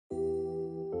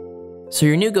So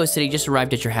your new GoCity just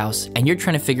arrived at your house and you're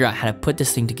trying to figure out how to put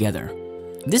this thing together.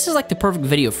 This is like the perfect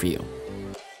video for you.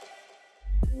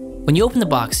 When you open the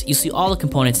box, you see all the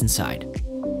components inside.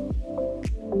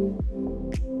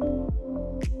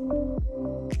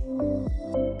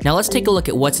 Now let's take a look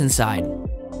at what's inside.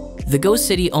 The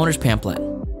GoCity Owner's Pamphlet,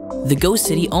 the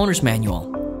GoCity Owner's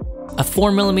Manual, a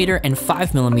 4mm and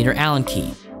 5mm Allen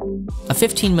key, a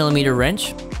 15mm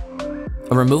wrench,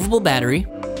 a removable battery,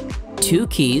 2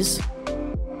 keys,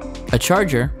 a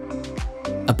charger,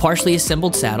 a partially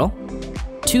assembled saddle,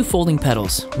 2 folding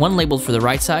pedals, one labeled for the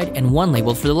right side and one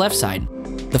labeled for the left side,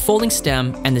 the folding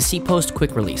stem and the seat post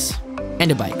quick release,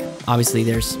 and a bike. Obviously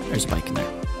there's a bike in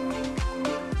there.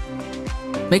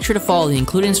 Make sure to follow the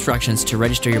included instructions to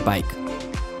register your bike.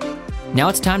 Now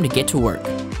it's time to get to work.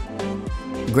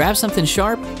 Grab something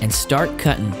sharp and start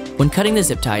cutting. When cutting the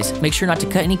zip ties, make sure not to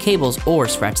cut any cables or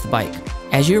scratch the bike.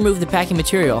 As you remove the packing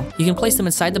material, you can place them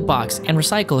inside the box and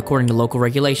recycle according to local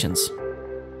regulations.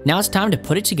 Now it's time to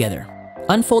put it together.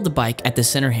 Unfold the bike at the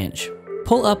center hinge.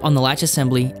 Pull up on the latch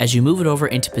assembly as you move it over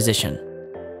into position.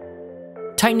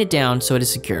 Tighten it down so it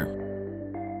is secure.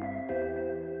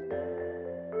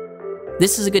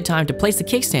 This is a good time to place the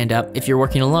kickstand up if you're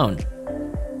working alone.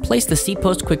 Place the seat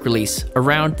post quick release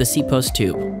around the seat post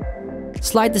tube.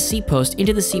 Slide the seat post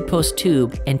into the seat post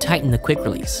tube and tighten the quick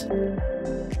release.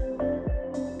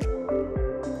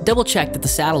 Double check that the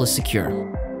saddle is secure.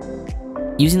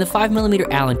 Using the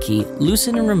 5mm Allen key,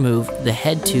 loosen and remove the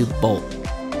head tube bolt.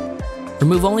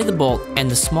 Remove only the bolt and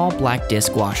the small black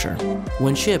disc washer.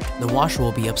 When shipped, the washer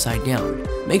will be upside down.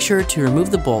 Make sure to remove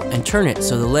the bolt and turn it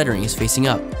so the lettering is facing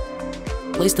up.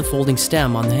 Place the folding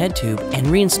stem on the head tube and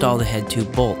reinstall the head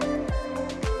tube bolt.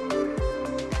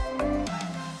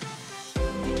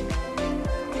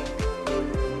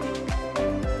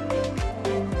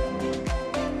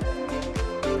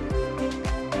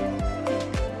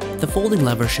 The folding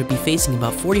lever should be facing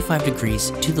about 45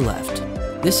 degrees to the left.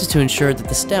 This is to ensure that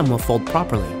the stem will fold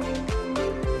properly.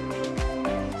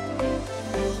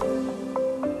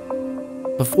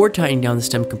 Before tightening down the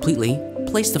stem completely,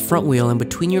 place the front wheel in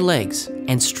between your legs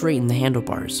and straighten the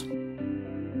handlebars.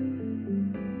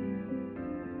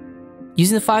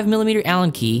 Using the 5mm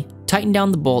Allen key, tighten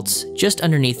down the bolts just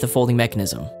underneath the folding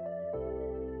mechanism.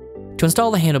 To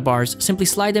install the handlebars, simply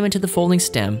slide them into the folding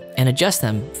stem and adjust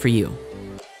them for you.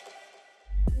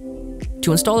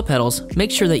 To install the pedals,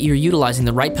 make sure that you're utilizing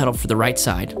the right pedal for the right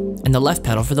side and the left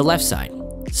pedal for the left side.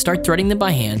 Start threading them by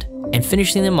hand and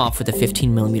finishing them off with a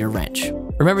 15mm wrench.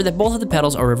 Remember that both of the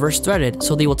pedals are reverse threaded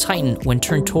so they will tighten when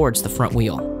turned towards the front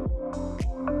wheel.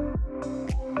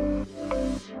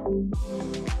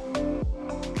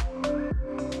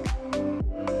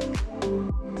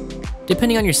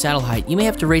 Depending on your saddle height, you may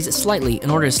have to raise it slightly in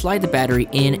order to slide the battery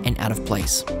in and out of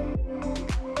place.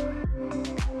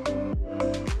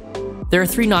 There are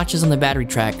 3 notches on the battery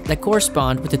track that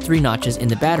correspond with the 3 notches in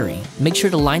the battery. Make sure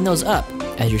to line those up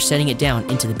as you're setting it down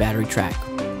into the battery track.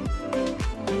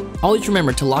 Always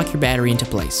remember to lock your battery into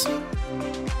place.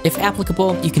 If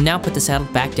applicable, you can now put the saddle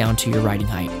back down to your riding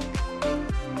height.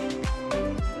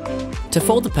 To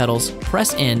fold the pedals,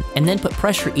 press in and then put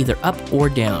pressure either up or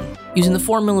down. Using the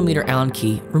 4mm Allen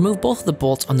key, remove both of the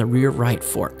bolts on the rear right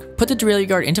fork. Put the derailleur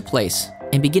guard into place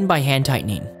and begin by hand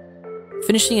tightening,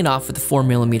 finishing it off with the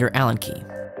 4mm Allen key.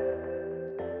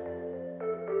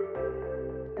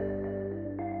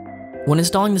 When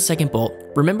installing the second bolt,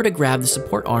 remember to grab the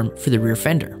support arm for the rear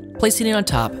fender, placing it on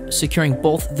top, securing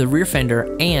both the rear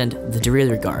fender and the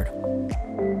derailleur guard.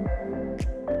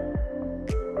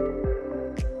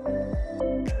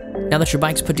 Now that your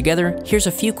bike's put together, here's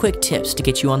a few quick tips to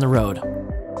get you on the road.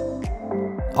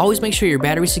 Always make sure your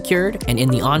battery's secured and in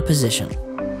the on position.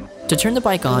 To turn the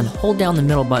bike on, hold down the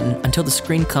middle button until the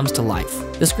screen comes to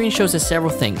life. The screen shows us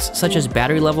several things, such as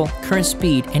battery level, current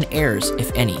speed, and errors, if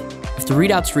any. If the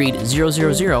readouts read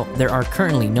 000, there are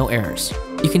currently no errors.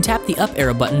 You can tap the up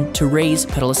arrow button to raise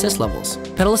pedal assist levels.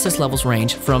 Pedal assist levels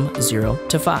range from 0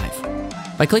 to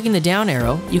 5. By clicking the down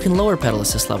arrow, you can lower pedal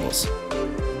assist levels.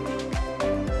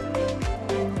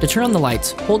 To turn on the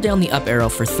lights, hold down the up arrow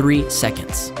for 3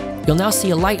 seconds. You'll now see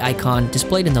a light icon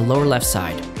displayed in the lower left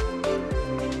side.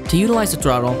 To utilize the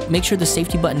throttle, make sure the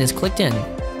safety button is clicked in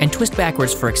and twist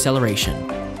backwards for acceleration.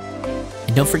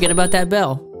 And don't forget about that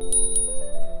bell.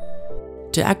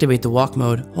 To activate the walk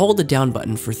mode, hold the down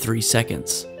button for 3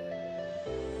 seconds.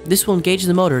 This will engage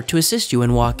the motor to assist you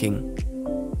in walking.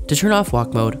 To turn off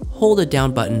walk mode, hold the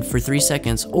down button for 3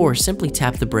 seconds or simply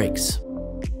tap the brakes.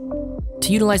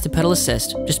 To utilize the pedal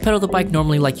assist, just pedal the bike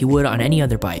normally like you would on any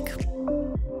other bike.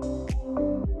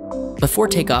 Before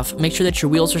takeoff, make sure that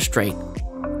your wheels are straight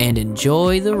and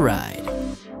enjoy the ride.